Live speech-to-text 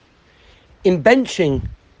In benching,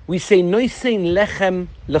 we say noisein lechem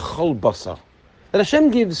lechol basar. That Hashem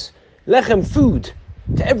gives lechem, food,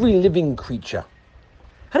 to every living creature.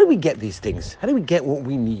 How do we get these things? How do we get what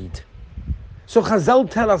we need? So Chazal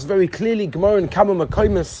tell us very clearly, Gemara and Kama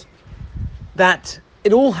Makoimus, that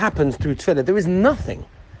it all happens through tefillah. There is nothing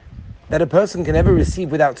that a person can ever receive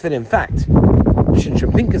without tefillah. In fact, Shin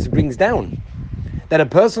Pinkus brings down that a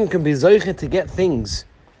person can be zoichet to get things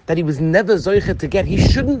that he was never zoichet to get. He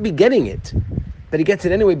shouldn't be getting it, but he gets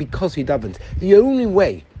it anyway because he davens. The only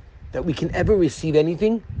way that we can ever receive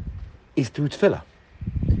anything is through tefillah.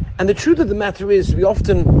 And the truth of the matter is, we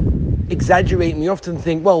often exaggerate and we often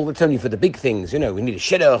think, well, it's only for the big things, we need a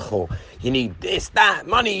shidduch, or you need this, that,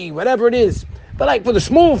 money, whatever it is. But like for the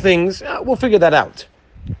small things, we'll figure that out.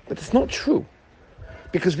 But it's not true.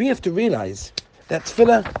 Because we have to realize that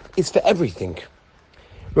tefillah is for everything.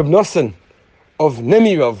 Reb Nosson of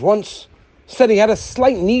Nemirov once said he had a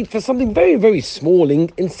slight need for something very, very small,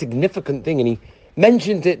 insignificant thing, and he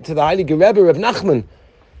mentioned it to the Heilige Rebbe of Nachman.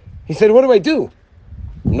 He said, what do I do?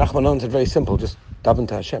 Nachman answered, very simple, just daven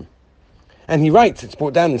to Hashem. And he writes, it's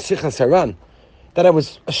brought down in Sichas Haran, that I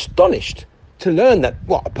was astonished to learn that,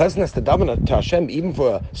 a person has to daven to Hashem even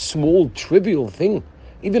for a small, trivial thing,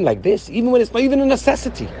 even like this, even when it's not even a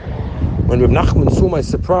necessity. When Reb Nachman saw my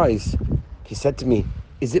surprise, he said to me,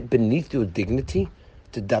 is it beneath your dignity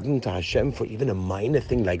to daven to Hashem for even a minor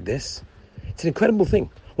thing like this? It's an incredible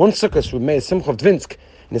thing. One sukkah, Reb Meir Simcha of Dvinsk,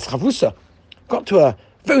 in his Chavrusa, got to a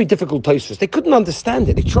very difficult place for us. They couldn't understand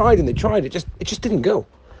it. They tried and they tried. It just didn't go.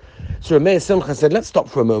 So Reb Meir Simcha said, let's stop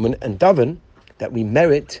for a moment and daven that we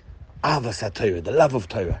merit Avas HaTorah, the love of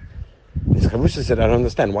Torah. His Chavrusa said, I don't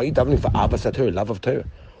understand. Why are you davening for Avas HaTorah, love of Torah?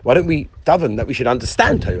 Why don't we daven that we should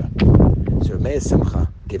understand Torah? So Reb Meir Simcha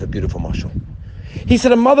gave a beautiful mashal. He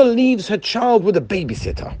said, a mother leaves her child with a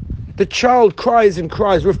babysitter. The child cries and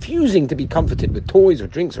cries, refusing to be comforted with toys or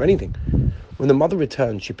drinks or anything. When the mother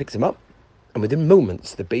returns, she picks him up, and within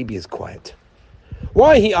moments, the baby is quiet.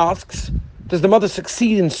 Why, he asks, does the mother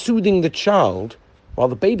succeed in soothing the child while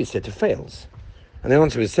the babysitter fails? And the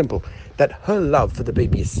answer is simple, that her love for the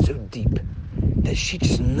baby is so deep that she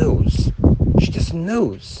just knows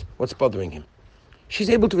what's bothering him. She's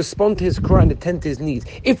able to respond to his cry and attend to his needs.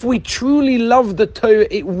 If we truly love the Torah,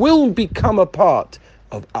 it will become a part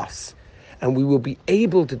of us. And we will be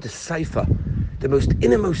able to decipher the most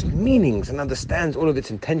innermost meanings and understands all of its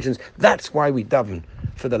intentions. That's why we daven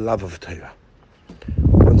for the love of Torah.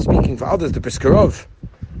 When speaking for others, the Briskerov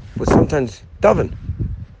would sometimes daven.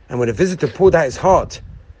 And when a visitor poured out his heart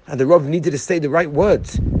and the Rav needed to say the right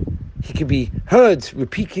words, he could be heard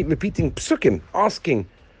repeating psukim, asking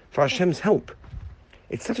for Hashem's help.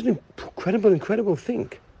 It's such an incredible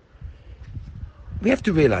thing. We have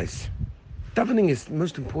to realize, davening is the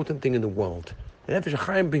most important thing in the world. And Nefesh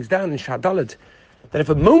HaChaim brings down in Shadalet that if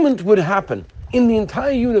a moment would happen in the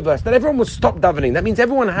entire universe, that everyone would stop davening, that means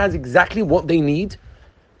everyone has exactly what they need,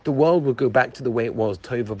 the world would go back to the way it was,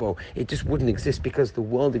 Tohu Vavohu. It just wouldn't exist because the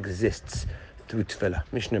world exists through tefillah.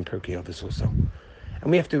 Mishnah and Pirkei Avos also.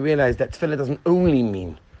 And we have to realize that tefillah doesn't only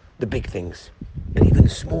mean the big things, and even the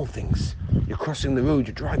small things. You're crossing the road,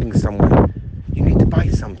 you're driving somewhere, you need to buy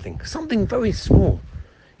something very small.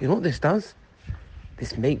 You know what this does?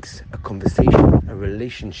 This makes a conversation, a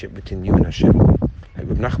relationship between you and Hashem. Like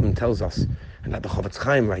Reb Nachman tells us, and like the Chofetz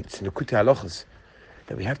Chaim writes in the Likutei Halachos,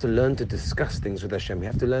 that we have to learn to discuss things with Hashem. We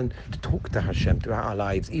have to learn to talk to Hashem throughout our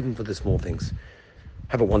lives, even for the small things.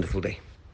 Have a wonderful day.